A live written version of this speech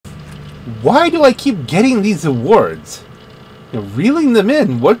Why do I keep getting these awards? You know, reeling them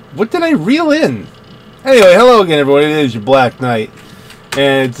in. What did I reel in? Anyway, hello again, everyone. It is your Black Knight,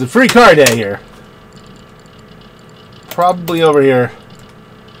 and it's a free car day here. Probably over here.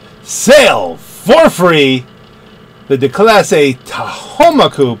 Sale for free. The Declasse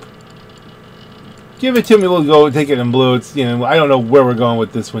Tahoma Coupe. Give it to me. We'll go take it in blue. It's, you know, I don't know where we're going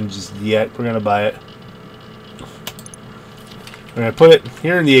with this one just yet. We're gonna buy it. We're gonna put it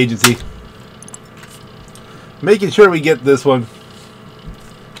here in the agency. Making sure we get this one.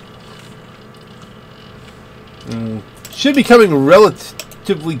 Should be coming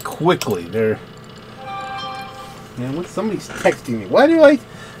relatively quickly. There. Man, what? Somebody's texting me. Why do I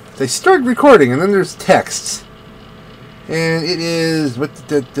start recording and then there's texts? And it is what?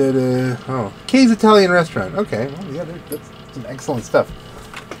 Oh, Kay's Italian Restaurant. Okay, well, yeah, that's some excellent stuff.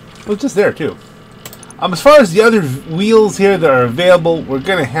 Well, just there too. As far as the other wheels here that are available, we're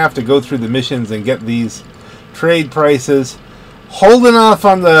gonna have to go through the missions and get these trade prices. Holding off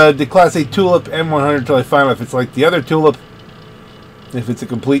on the Declasse Tulip M100 until I find out if it's like the other Tulip. If it's a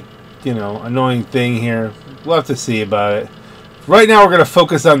complete, you know, annoying thing here. We'll have to see about it. Right now we're going to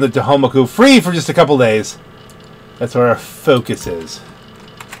focus on the Tahoma Coupe. Free for just a couple days. That's where our focus is.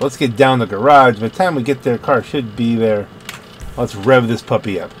 Let's get down the garage. By the time we get there, car should be there. Let's rev this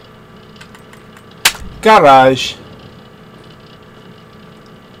puppy up. Garage.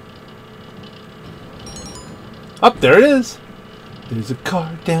 Up there it is. There's a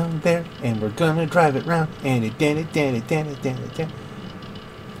car down there, and we're gonna drive it round. And it.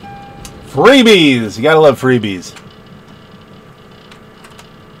 Freebies! You gotta love freebies.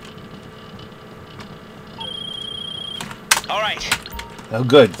 All right. Oh,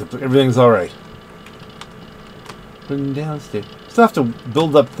 good. Everything's all right. Putting downstairs. Still have to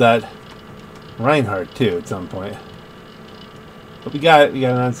build up that Reinhardt too at some point. But we got it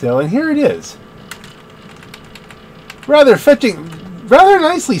on sale, and here it is. Rather fetching, rather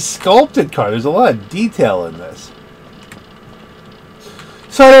nicely sculpted car. There's a lot of detail in this.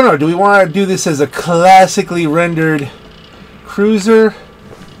 So I don't know. Do we want to do this as a classically rendered cruiser,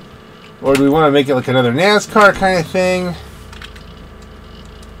 or do we want to make it like another NASCAR kind of thing?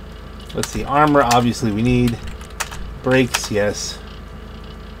 Let's see. Armor, obviously, we need. Brakes, yes.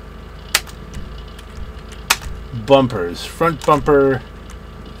 Bumpers. Front bumper.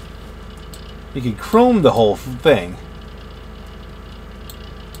 You could chrome the whole thing.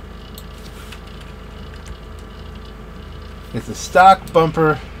 It's a stock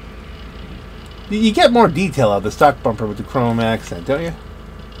bumper. You get more detail out of the stock bumper with the chrome accent, don't you?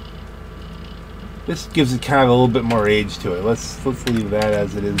 This gives it kind of a little bit more age to it. Let's leave that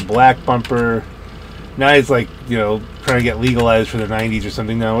as it is. Black bumper. Now it's like, you know, trying to get legalized for the 90s or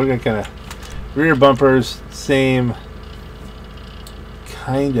something. No, we're gonna kind of rear bumpers, same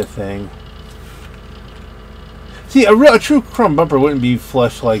kind of thing. See, a true chrome bumper wouldn't be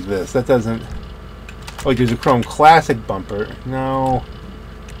flush like this. That doesn't. Oh, wait, there's a chrome classic bumper. No.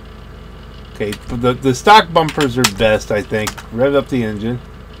 Okay, the stock bumpers are best, I think. Rev up the engine.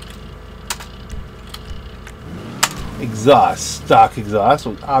 Exhaust, stock exhaust.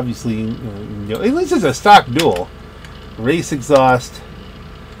 So obviously, you know, at least it's a stock dual. Race exhaust,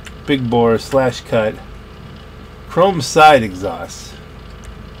 big bore slash cut, chrome side exhaust,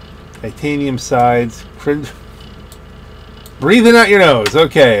 titanium sides. Breathing out your nose.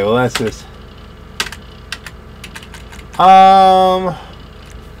 Okay, well that's just. I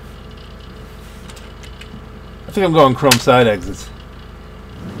think I'm going chrome side exits.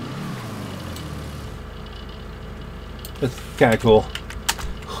 That's kind of cool.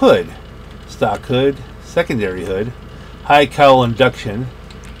 Hood. Stock hood. Secondary hood. High cowl induction.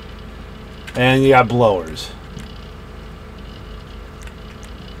 And you got blowers.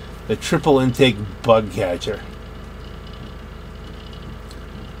 The triple intake bug catcher.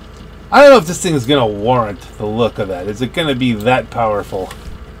 I don't know if this thing is going to warrant the look of that. Is it going to be that powerful?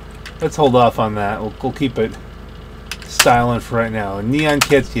 Let's hold off on that. We'll keep it styling for right now. Neon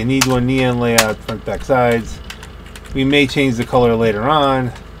kits, you need one. Neon layout, front, back, sides. We may change the color later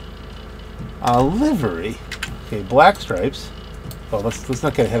on. Livery. Okay, black stripes. Well, let's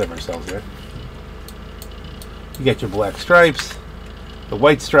not get ahead of ourselves here. You got your black stripes, the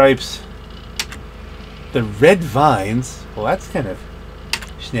white stripes, the red vines. Well, that's kind of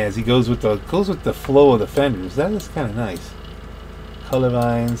snazzy. Goes with the flow of the fenders. That is kind of nice. Color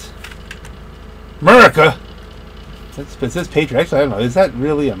vines. America. It says Patriot. Actually, I don't know. Is that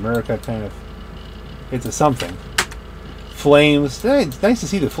really America kind of? It's a something. Flames. It's nice to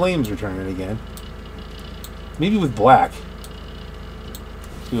see the flames returning again. Maybe with black.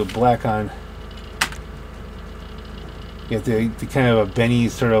 Do a black on. You have the kind of a Benny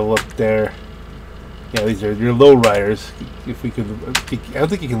sort of look there. Yeah, these are your low riders. If we could, I don't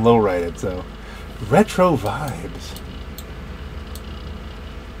think you can low ride it. So, retro vibes,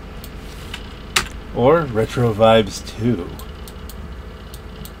 or retro vibes 2.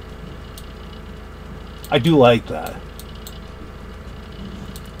 I do like that.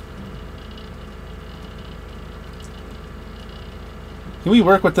 Can we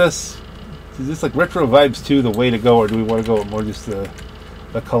work with this? Is this like retro vibes 2 the way to go, or do we want to go with more just the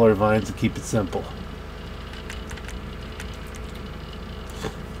color vines and keep it simple?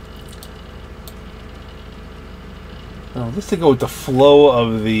 Just to go with the flow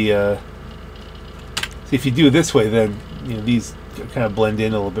of the. See, if you do it this way, then you know these kind of blend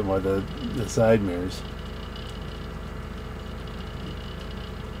in a little bit more, the side mirrors.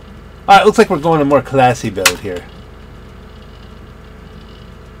 All right, looks like we're going a more classy build here,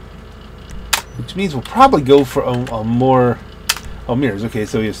 which means we'll probably go for a more mirrors. Okay,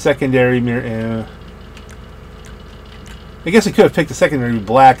 so we have secondary mirror. I guess we could have picked a secondary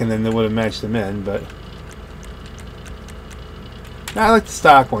black and then they would have matched them in, but I like the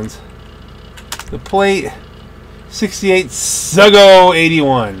stock ones. The plate 68, Suggo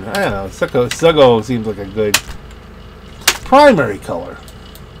 81. I don't know, Suggo seems like a good primary color.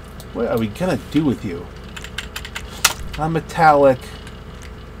 What are we gonna do with you? A metallic.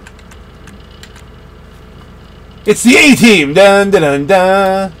 It's the A-Team! Dun dun dun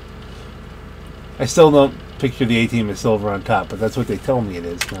dun! I still don't picture the A-Team as silver on top, but that's what they tell me it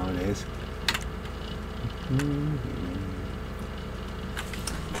is nowadays.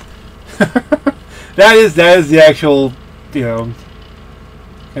 That is the actual, you know,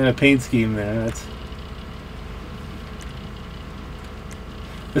 kind of paint scheme there. That's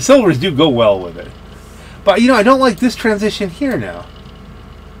the silvers do go well with it, but you know I don't like this transition here now.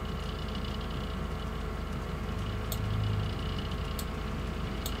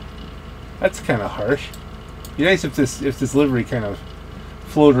 That's kind of harsh. It'd be nice if this livery kind of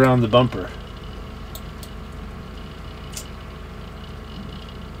flowed around the bumper.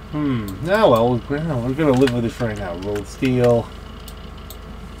 Now, well, we're gonna live with it for right now. Rolled steel,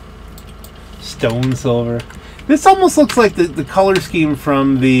 stone silver. This almost looks like the color scheme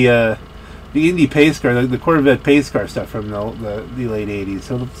from the Indy pace car, the Corvette pace car stuff from the late '80s.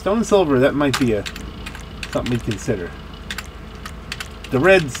 So the stone silver, that might be something we'd consider. The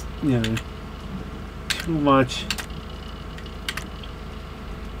red's, you know, too much.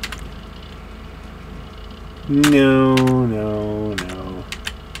 No.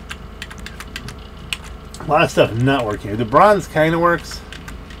 A lot of stuff not working. The bronze kind of works.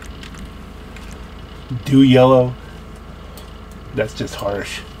 Do yellow. That's just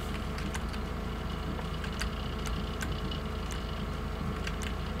harsh.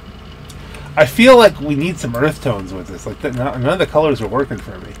 I feel like we need some earth tones with this. Like that, none of the colors are working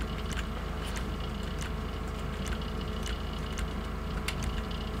for me.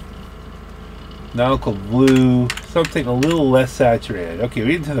 Nautical blue, something a little less saturated. Okay,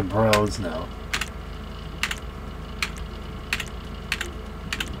 we're into the browns now.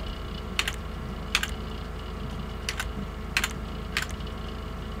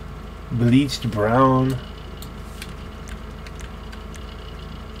 Bleached brown.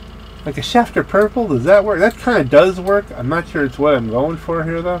 Like a shafter purple, does that work? That kind of does work. I'm not sure it's what I'm going for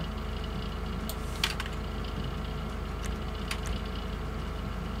here though.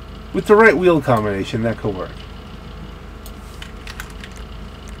 With the right wheel combination, that could work.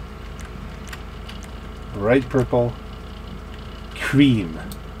 Bright purple. Cream.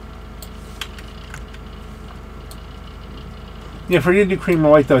 Yeah, if we're going to do cream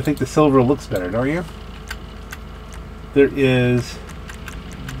or white, though, I think the silver looks better, don't you? There is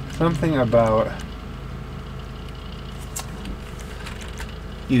something about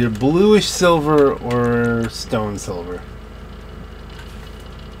either bluish silver or stone silver.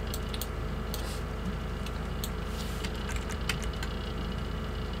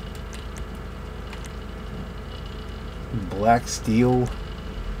 Black steel.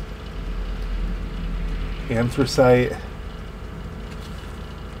 Anthracite.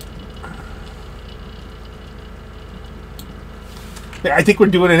 Yeah, I think we're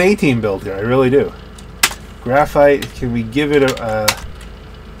doing an A-Team build here. I really do. Graphite. Can we give it a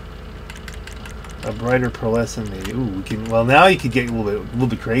brighter pearlescent? Maybe. Ooh, we can. Well, now you could get a little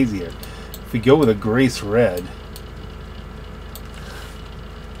bit crazier. If we go with a Grace red.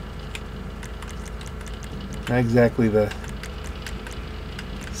 Not exactly the.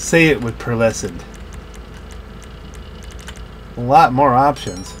 Say it with pearlescent. A lot more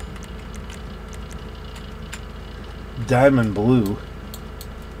options. Diamond blue.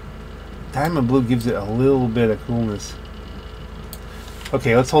 Diamond blue gives it a little bit of coolness.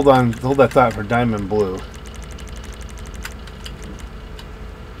 Okay, let's hold that thought for diamond blue.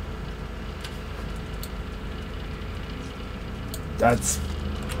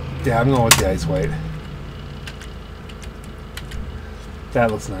 Yeah, I'm going with the ice white. That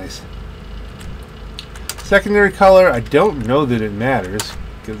looks nice. Secondary color, I don't know that it matters,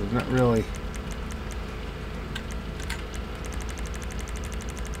 because it's not really...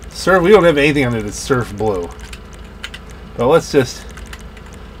 Surf, we don't have anything under the surf blue. But let's just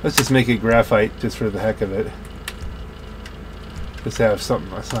make it graphite just for the heck of it. Just have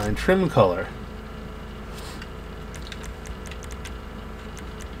something assigned. Trim color.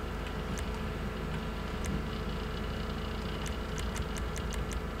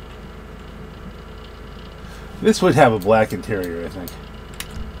 This would have a black interior, I think.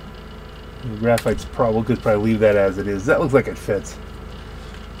 The graphite's probably, could probably leave that as it is. That looks like it fits.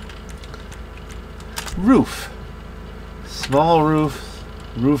 Roof. Small roof.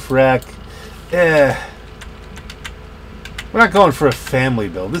 Roof rack. We're not going for a family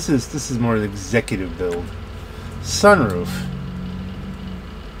build. This is more an executive build. Sunroof.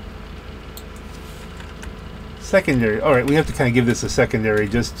 Secondary. Alright, we have to kind of give this a secondary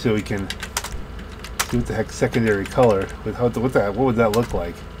just so we can... What the heck, secondary color? With what would that look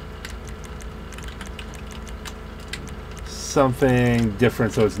like? Something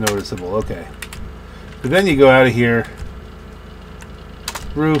different so it's noticeable. Okay. But then you go out of here.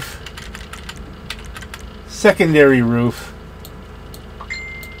 Roof. Secondary roof.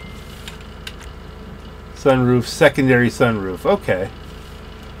 Sunroof. Secondary sunroof. Okay.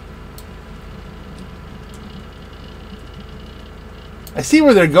 I see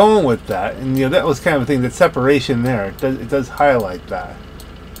where they're going with that, and you know that was kind of a thing. That separation there, it does highlight that.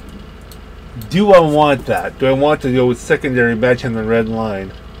 Do I want that? Do I want to go with secondary matching the red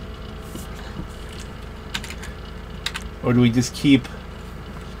line, or do we just keep?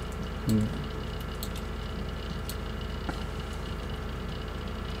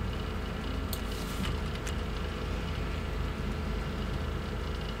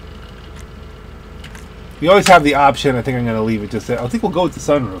 You always have the option. I think I'm going to leave it just there. I think we'll go with the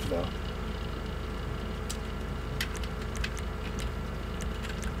sunroof, though.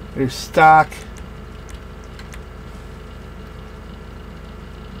 There's stock.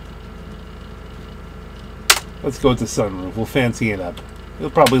 Let's go with the sunroof. We'll fancy it up. It'll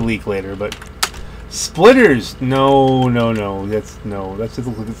probably leak later, but... Splitters! No. That's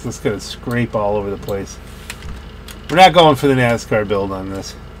just going to scrape all over the place. We're not going for the NASCAR build on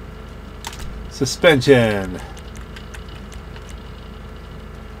this. Suspension.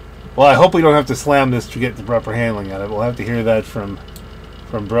 Well, I hope we don't have to slam this to get the proper handling out of it. We'll have to hear that from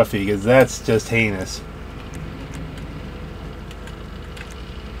Bruffy, because that's just heinous.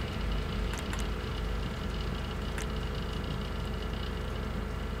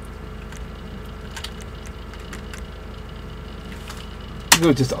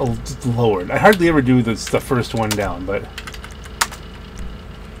 Go just lowered. I hardly ever do the first one down, but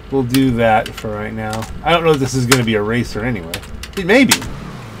we'll do that for right now. I don't know if this is going to be a racer anyway. It may be.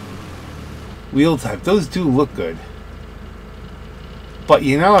 Wheel type. Those do look good. But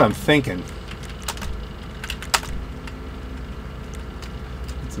you know what I'm thinking?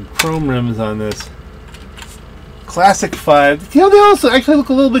 Get some chrome rims on this. Classic 5. You know, they also actually look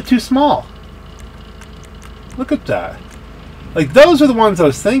a little bit too small. Look at that. Like, those are the ones I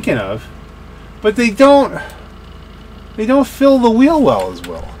was thinking of. But they don't fill the wheel well as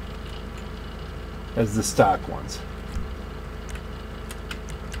well as the stock ones.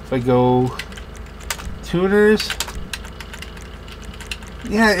 If I go tuners,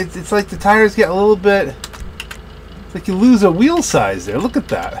 yeah, it's like the tires get a little bit, it's like you lose a wheel size there. Look at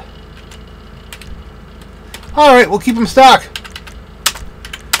that. Alright, we'll keep them stock.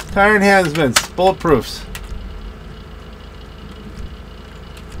 Tire enhancements, bulletproofs.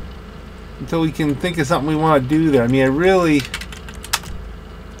 Until we can think of something we want to do there. I mean, I really...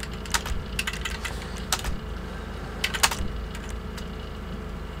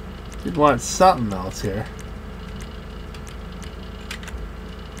 did want something else here.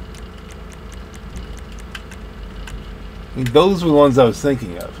 I mean, those were the ones I was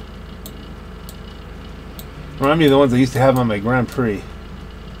thinking of. Remind me of the ones I used to have on my Grand Prix.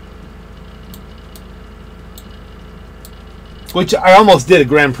 Which I almost did a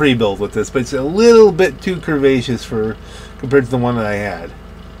Grand Prix build with this, but it's a little bit too curvaceous compared to the one that I had.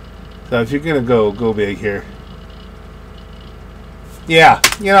 So if you're gonna go big here, yeah,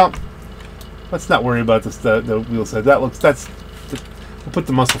 you know, let's not worry about this. The wheel size. We'll put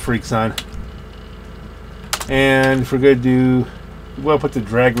the Muscle Freaks on, and if we're gonna do, we'll put the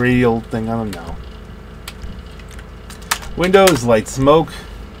drag radial thing on them now. Windows, light smoke.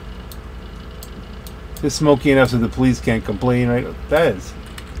 Just smoky enough so the police can't complain, right? That's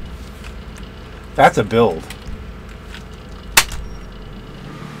a build.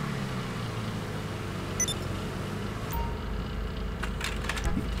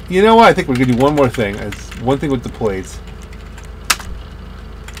 You know what? I think we're gonna do one more thing. It's one thing with the plates.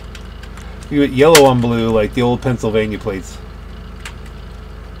 You get yellow on blue, like the old Pennsylvania plates.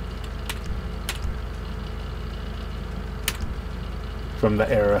 From the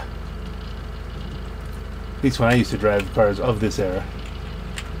era. At least when I used to drive cars of this era.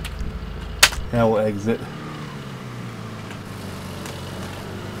 Now we'll exit.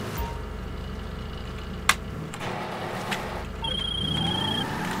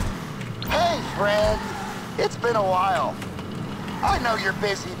 Hey, Fred. It's been a while. I know you're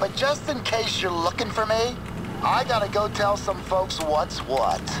busy, but just in case you're looking for me, I gotta go tell some folks what's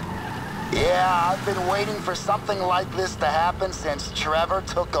what. Yeah, I've been waiting for something like this to happen since Trevor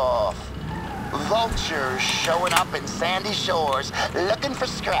took off. Vultures showing up in Sandy Shores looking for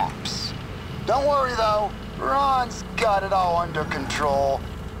scraps. Don't worry though, Ron's got it all under control.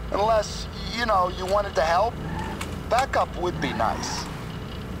 Unless, you know, you wanted to help, backup would be nice.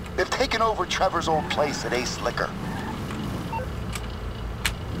 They've taken over Trevor's old place at Ace Liquor.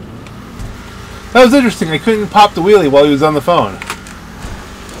 That was interesting. I couldn't pop the wheelie while he was on the phone.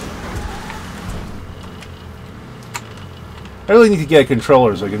 I really need to get a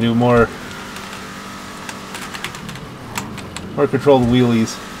controller so I can do more controlled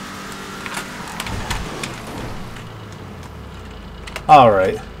wheelies.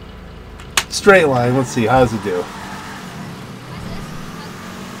 Alright. Straight line. Let's see. How does it do?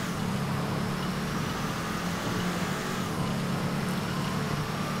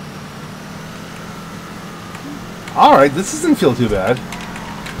 Alright, this doesn't feel too bad.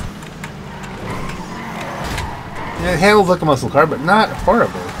 Yeah, it handles like a muscle car, but not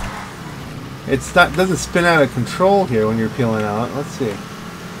horrible. It's not doesn't spin out of control here when you're peeling out. Let's see.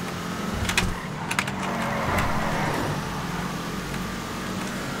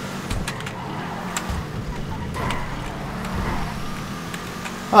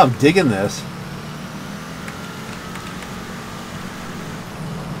 Oh, I'm digging this.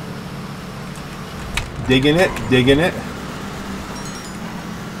 Digging it, digging it.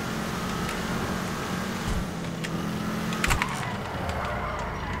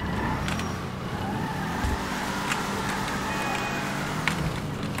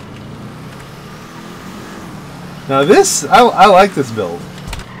 Now this, I like this build.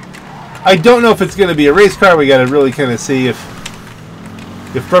 I don't know if it's going to be a race car. We got to really kind of see if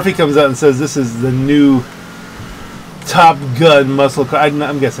Bruffy comes out and says this is the new Top Gun muscle car.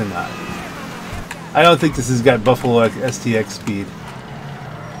 I'm guessing not. I don't think this has got Buffalo STX speed.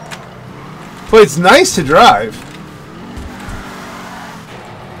 But it's nice to drive.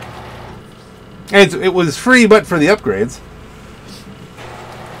 And it was free, but for the upgrades.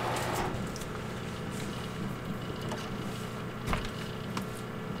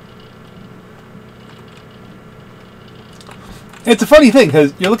 It's a funny thing,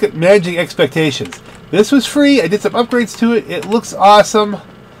 because you look at managing expectations. This was free. I did some upgrades to it. It looks awesome.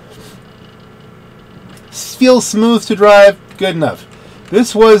 Feels smooth to drive. Good enough.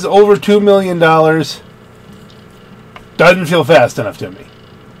 This was over $2 million. Doesn't feel fast enough to me.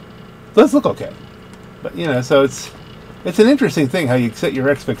 Does look okay. But, you know, so it's an interesting thing how you set your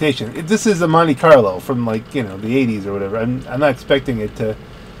expectation. This is a Monte Carlo from, like, you know, the 80s or whatever. I'm not expecting it to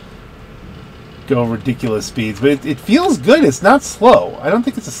go ridiculous speeds, but it feels good. It's not slow. I don't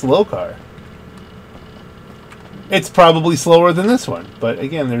think it's a slow car. It's probably slower than this one, but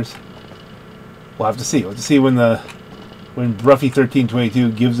again, we'll have to see. We'll have to see when Bruffy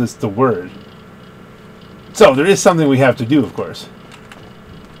 1322 gives us the word. So there is something we have to do, of course,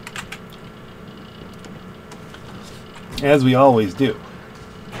 as we always do.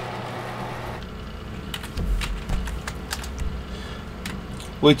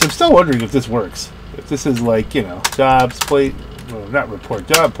 Which I'm still wondering if this works. If this is like, you know, jobs, play, well, not report,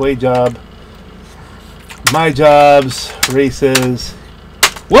 job, play job, my jobs, races.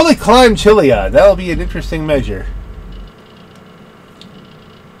 Will they climb Chiliad? That'll be an interesting measure.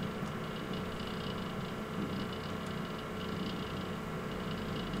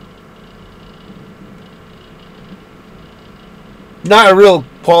 Not a real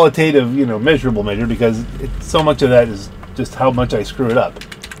qualitative, you know, measurable measure, because so much of that is just how much I screw it up.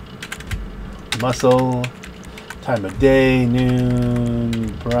 Muscle, time of day,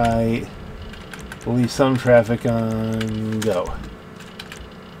 noon, bright. We'll leave some traffic on, go.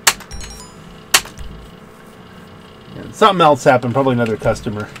 And something else happened, probably another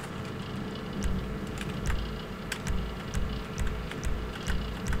customer.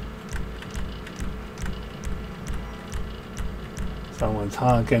 Someone's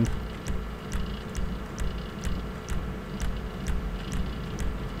honking.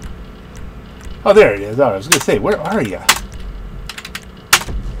 Oh, there it is. Oh, I was going to say, where are you?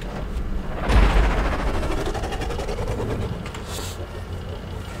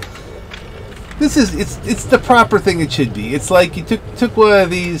 This is, it's the proper thing it should be. It's like you took one of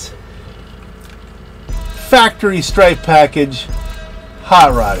these factory stripe package,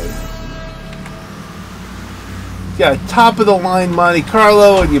 hot rodded. You got a top of the line Monte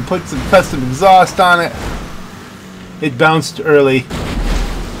Carlo and you put some custom exhaust on it. It bounced early.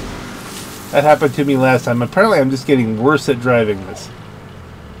 That happened to me last time. Apparently I'm just getting worse at driving this.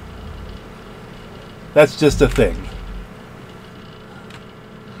 That's just a thing.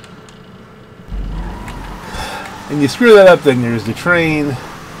 And you screw that up, then there's the train.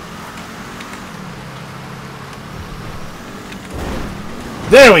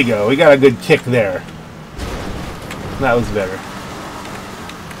 There we go. We got a good kick there. That was better.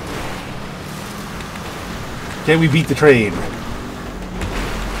 Can we beat the train?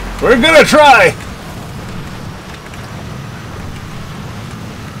 We're gonna try!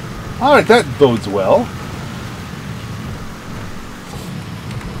 Alright, that bodes well.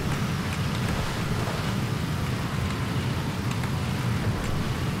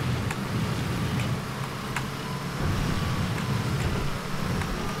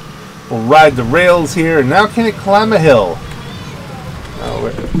 We'll ride the rails here, and now can it climb a hill?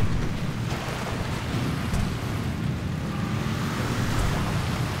 Oh,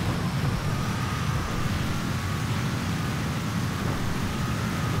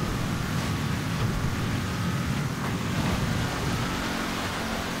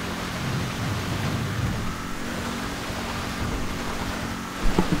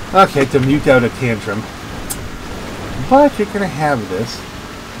 okay, to mute out a tantrum. But you're gonna have this.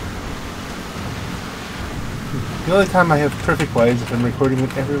 The only time I have perfect quiet is if I'm recording when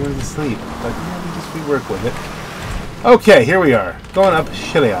everyone's asleep. But yeah, we work with it. Okay, here we are. Going up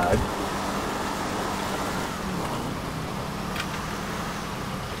Chiliad.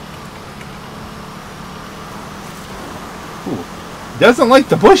 Ooh. Doesn't like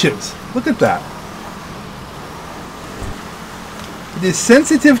the bushes. Look at that. It is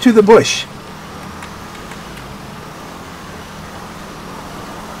sensitive to the bush.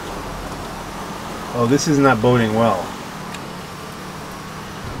 Oh, this is not boding well.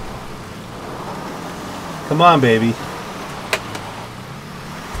 Come on, baby.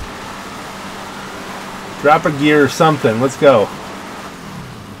 Drop a gear or something. Let's go.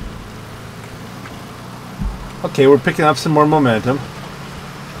 Okay, we're picking up some more momentum.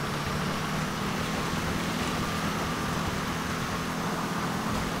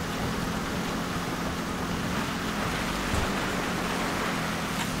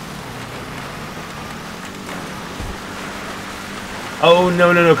 Oh,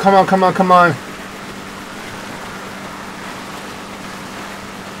 no, no, no. Come on, come on, come on.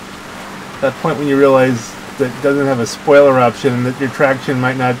 That point when you realize that it doesn't have a spoiler option and that your traction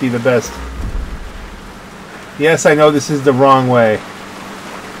might not be the best. Yes, I know this is the wrong way.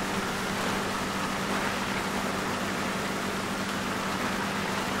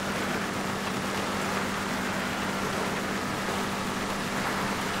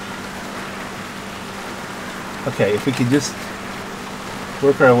 Okay, if we could just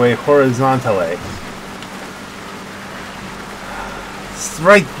work our way horizontally. It's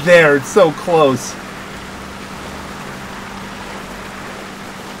right there. It's so close.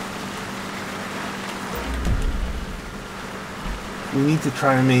 We need to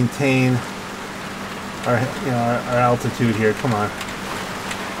try and maintain our, our altitude here. Come on.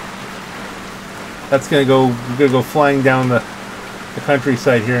 That's gonna go. We're gonna go flying down the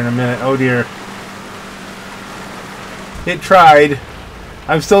countryside here in a minute. Oh dear. It tried.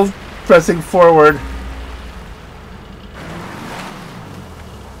 I'm still pressing forward.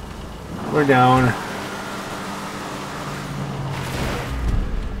 We're down.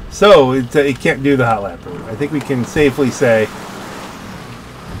 So, it can't do the hot lap route. I think we can safely say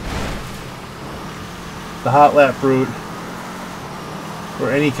the hot lap route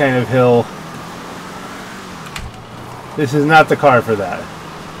or any kind of hill. This is not the car for that.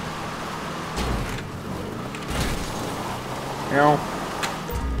 Ow.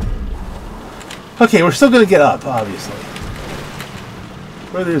 Okay, we're still going to get up, obviously.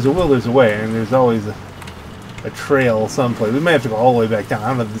 Where there's a will, there's a way, and there's always a trail someplace. We may have to go all the way back down. I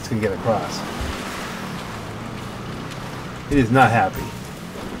don't know if this can get across. It is not happy.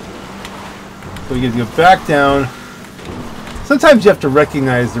 So we get to go back down. Sometimes you have to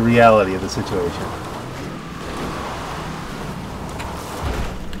recognize the reality of the situation.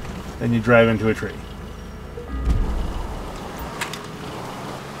 Then you drive into a tree.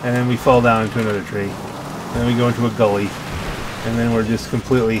 and then we fall down into another tree, and then we go into a gully, and then we're just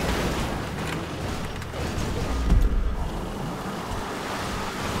completely...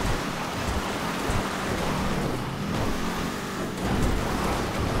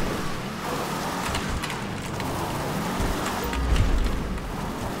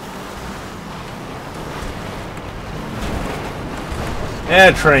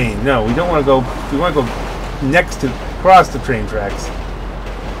 And a train. No, we don't want to go. We want to go next to, across the train tracks.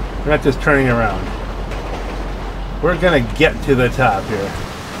 We're not just turning around. We're gonna get to the top here.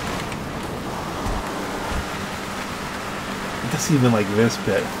 Just even like this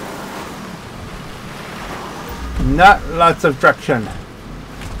bit. Not lots of traction,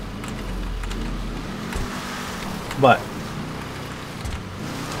 but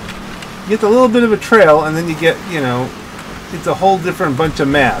you get a little bit of a trail, and then you get, you know, it's a whole different bunch of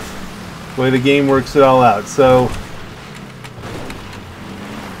math, the way the game works it all out. So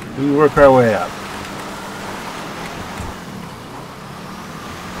we work our way up.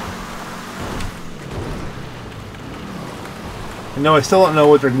 No, I still don't know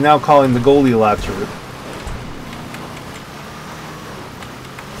what they're now calling the Goldilocks route.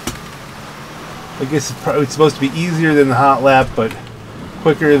 I guess it's supposed to be easier than the hot lap, but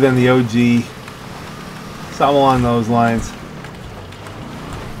quicker than the OG. Something along those lines.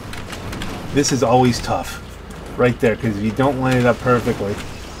 This is always tough, right there, because if you don't line it up perfectly,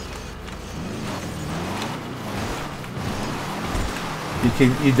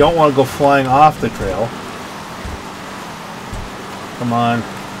 you don't want to go flying off the trail. Come on.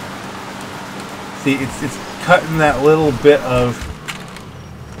 See, it's cutting that little bit of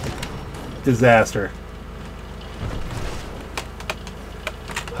disaster.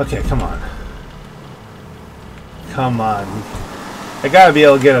 Okay, come on. Come on. I gotta be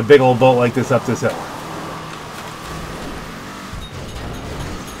able to get a big old boat like this up this hill.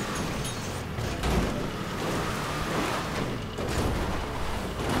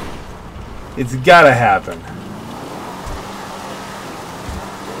 It's gotta happen.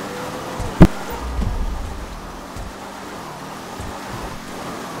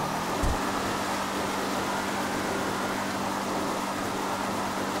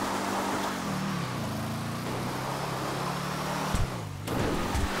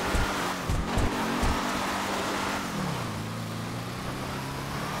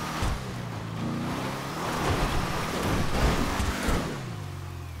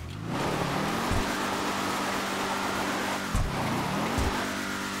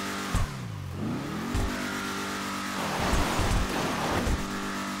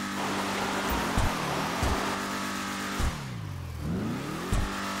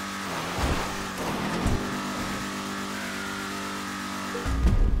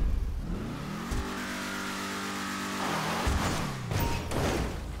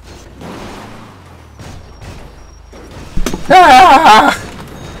 Ah!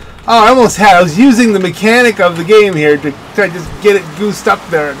 Oh, I was using the mechanic of the game here to try to just get it goosed up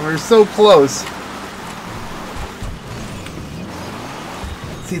there, and we're so close.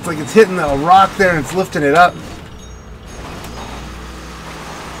 See, it's like it's hitting a rock there and it's lifting it up.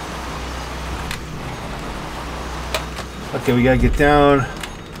 Okay, we gotta get down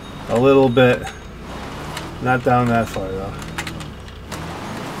a little bit. Not down that far, though.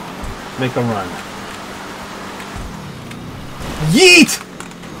 Make a run. Yeet!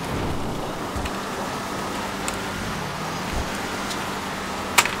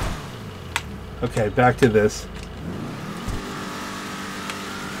 Okay, back to this.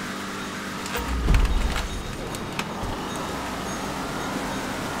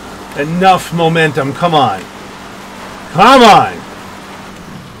 Enough momentum, come on. Come on!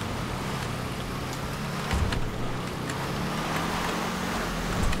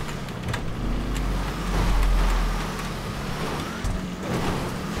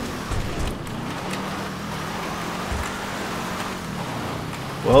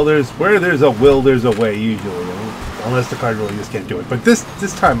 Well, where there's a will, there's a way, usually. Unless the card really just can't do it. But this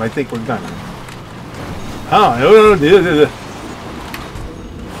time, I think we're gonna. Oh, no.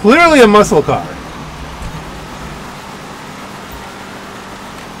 Clearly a muscle car.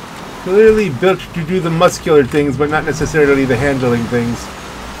 Clearly built to do the muscular things, but not necessarily the handling things.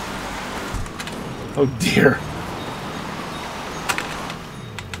 Oh dear.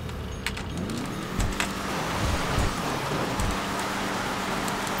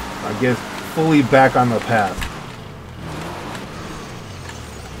 I guess fully back on the path.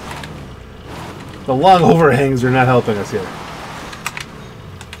 The long overhangs are not helping us here.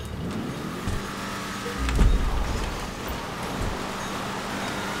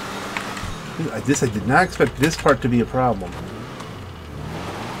 I did not expect this part to be a problem.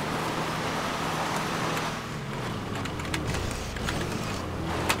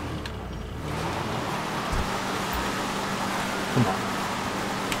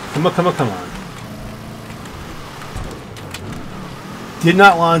 Come on, come on, come on. Did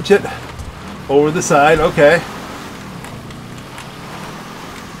not launch it. Over the side, okay.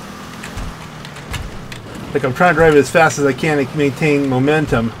 Like I'm trying to drive it as fast as I can to maintain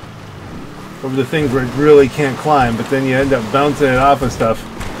momentum over the things where it really can't climb, but then you end up bouncing it off of stuff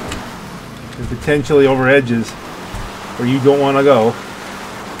and potentially over edges where you don't want to go.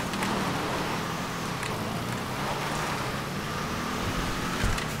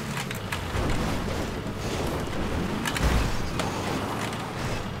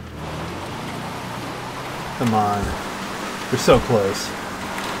 Come on. We're so close.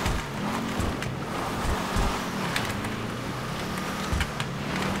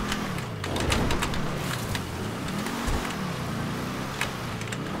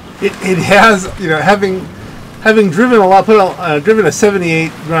 It has, you know, having driven a lot, driven a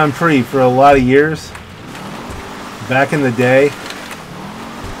 78 Grand Prix for a lot of years back in the day,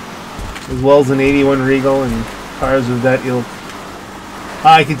 as well as an 81 Regal and cars of that ilk.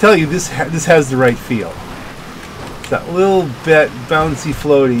 I can tell you this has the right feel. It's that little bit bouncy,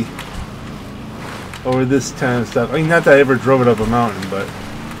 floaty over this kind of stuff. I mean, not that I ever drove it up a mountain, but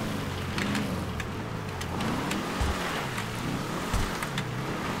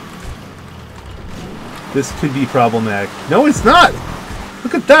this could be problematic. No, it's not.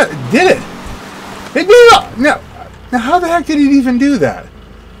 Look at that. It did it. It did it. Now, how the heck did it even do that?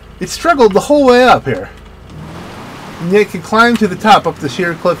 It struggled the whole way up here. And yet it could climb to the top up the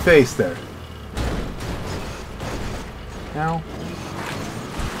sheer cliff face there. Now.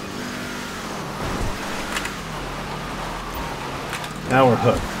 Now we're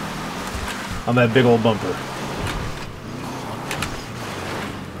hooked on that big old bumper.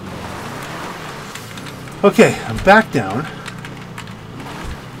 Okay, I'm back down.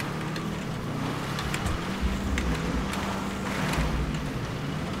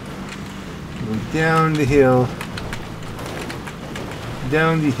 Going down the hill.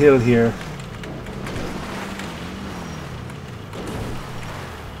 Down the hill here.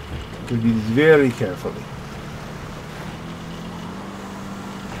 We'll do this very carefully.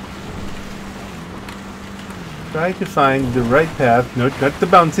 Try to find the right path. No, not the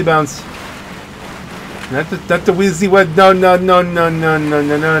bouncy bounce. Not the whizzy wet. No.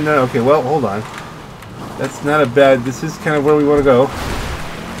 Okay, well, hold on. That's not a bad. This is kind of where we want to go.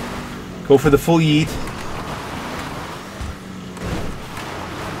 Go for the full yeet.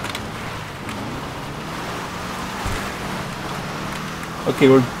 Okay,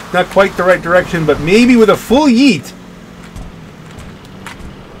 we're not quite the right direction, but maybe with a full yeet.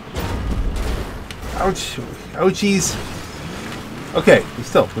 Ouch. Ouchies. Okay,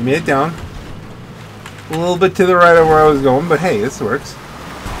 we made it down. A little bit to the right of where I was going, but hey, this works.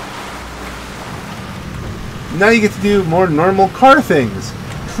 Now you get to do more normal car things.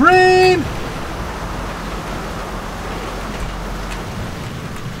 Train!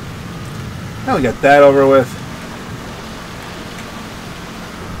 Now we got that over with.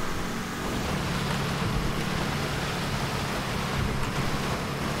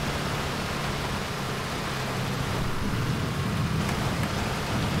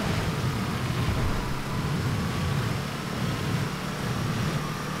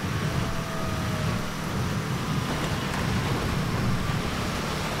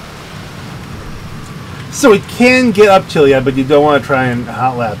 So it can get up Chiliad, but you don't want to try and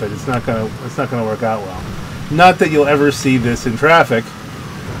hot lap it. It's not gonna work out well. Not that you'll ever see this in traffic,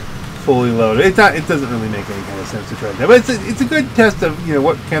 fully loaded. It doesn't really make any kind of sense to try that. But it's a good test of, you know,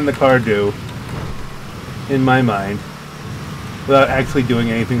 what can the car do, in my mind, without actually doing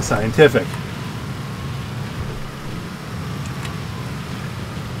anything scientific.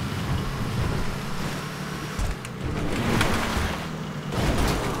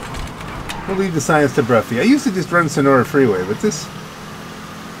 We'll leave the science to Bruffy. I used to just run Sonora Freeway, but this...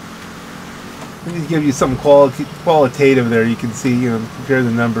 I need to give you something qualitative there. You can see, you know, compare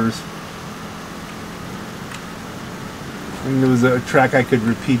the numbers. And there was a track I could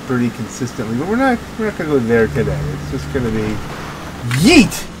repeat pretty consistently, but we're not going to go there today. It's just going to be...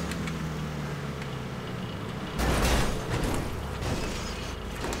 Yeet!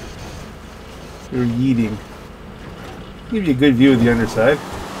 You're yeeting. Give you a good view of the underside.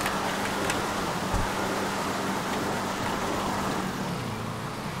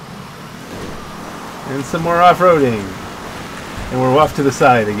 And some more off-roading. And we're off to the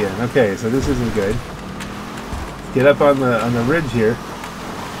side again. Okay, so this isn't good. Let's get up on the ridge here.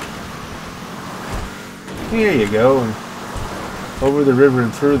 Here you go. And over the river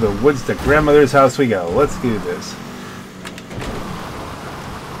and through the woods to grandmother's house we go. Let's do this.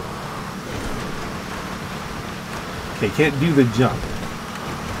 Okay, can't do the jump.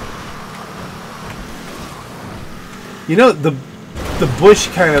 You know, the bush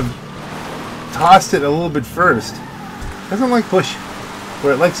kind of tossed it a little bit first. Doesn't like bush,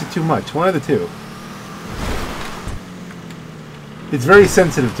 or it likes it too much. One of the two. It's very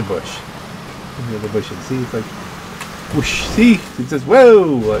sensitive to bush. The other bushes. See, it's like whoosh. See, it says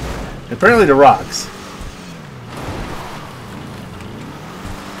whoa. Apparently to rocks.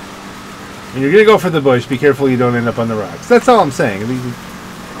 When you're gonna go for the bush, be careful you don't end up on the rocks. That's all I'm saying. I mean,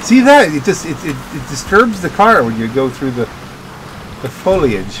 see that? It just it disturbs the car when you go through the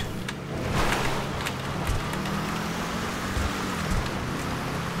foliage.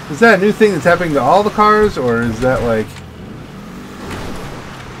 Is that a new thing that's happening to all the cars, or is that like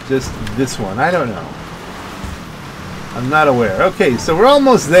just this one? I don't know. I'm not aware. Okay, so we're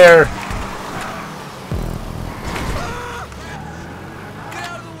almost there.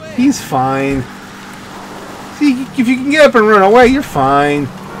 He's fine. See, if you can get up and run away, you're fine.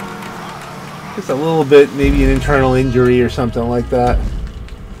 Just a little bit, maybe an internal injury or something like that.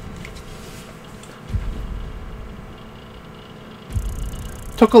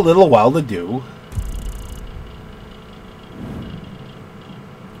 Took a little while to do.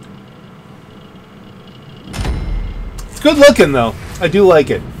 It's good looking though. I do like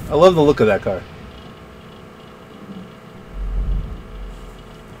it. I love the look of that car.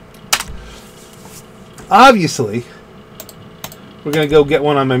 Obviously, we're gonna go get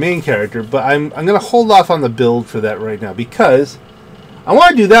one on my main character, but I'm gonna hold off on the build for that right now because I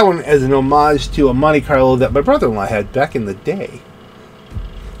want to do that one as an homage to a Monte Carlo that my brother-in-law had back in the day.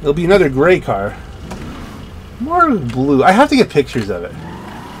 It'll be another gray car, more blue. I have to get pictures of it,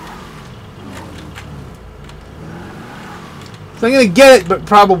 so I'm gonna get it, but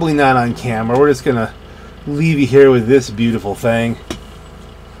probably not on camera. We're just gonna leave you here with this beautiful thing.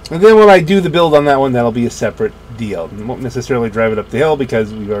 And then when I do the build on that one, that'll be a separate deal. I won't necessarily drive it up the hill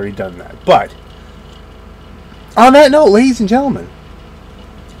because we've already done that. But on that note, ladies and gentlemen,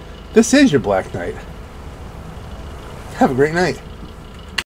 this is your Black Knight. Have a great night.